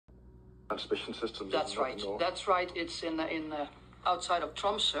transmission systems. That's right. That's right. It's in outside of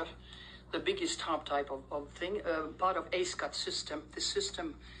Tromsø, the biggest harp type of thing, part of ASCAT system. This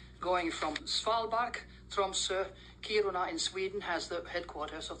system going from Svalbard, Tromsø, Kiruna in Sweden has the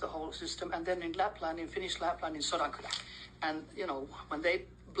headquarters of the whole system, and then in Lapland, in Finnish Lapland, in Sodankylä. And you know, when they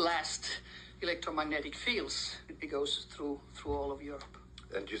blast electromagnetic fields, it goes through all of Europe.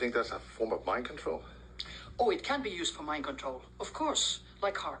 And do you think that's a form of mind control? Oh, it can be used for mind control, of course,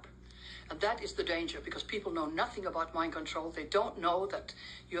 like harp. And that is the danger, because people know nothing about mind control. They don't know that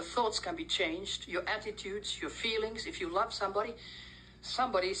your thoughts can be changed, your attitudes, your feelings. If you love somebody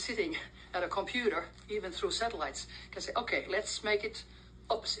sitting at a computer, even through satellites, can say, okay, let's make it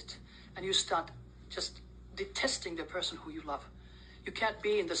opposite. And you start just detesting the person who you love. You can't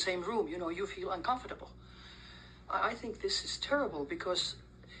be in the same room, you know, you feel uncomfortable. I think this is terrible, because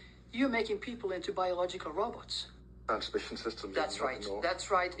you're making people into biological robots. Transmission systems. That's right. That's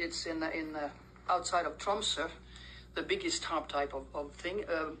right. It's in outside of Tromsø, the biggest harp type of thing,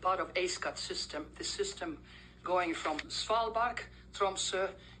 part of ASCAT system. This system going from Svalbard, Tromsø,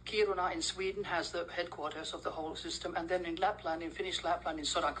 Kiruna in Sweden has the headquarters of the whole system, and then in Lapland, in Finnish Lapland, in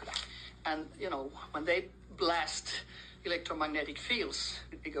Sodankylä. And you know, when they blast electromagnetic fields,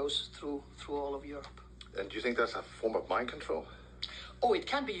 it goes through all of Europe. And do you think that's a form of mind control? Oh, it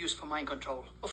can be used for mind control.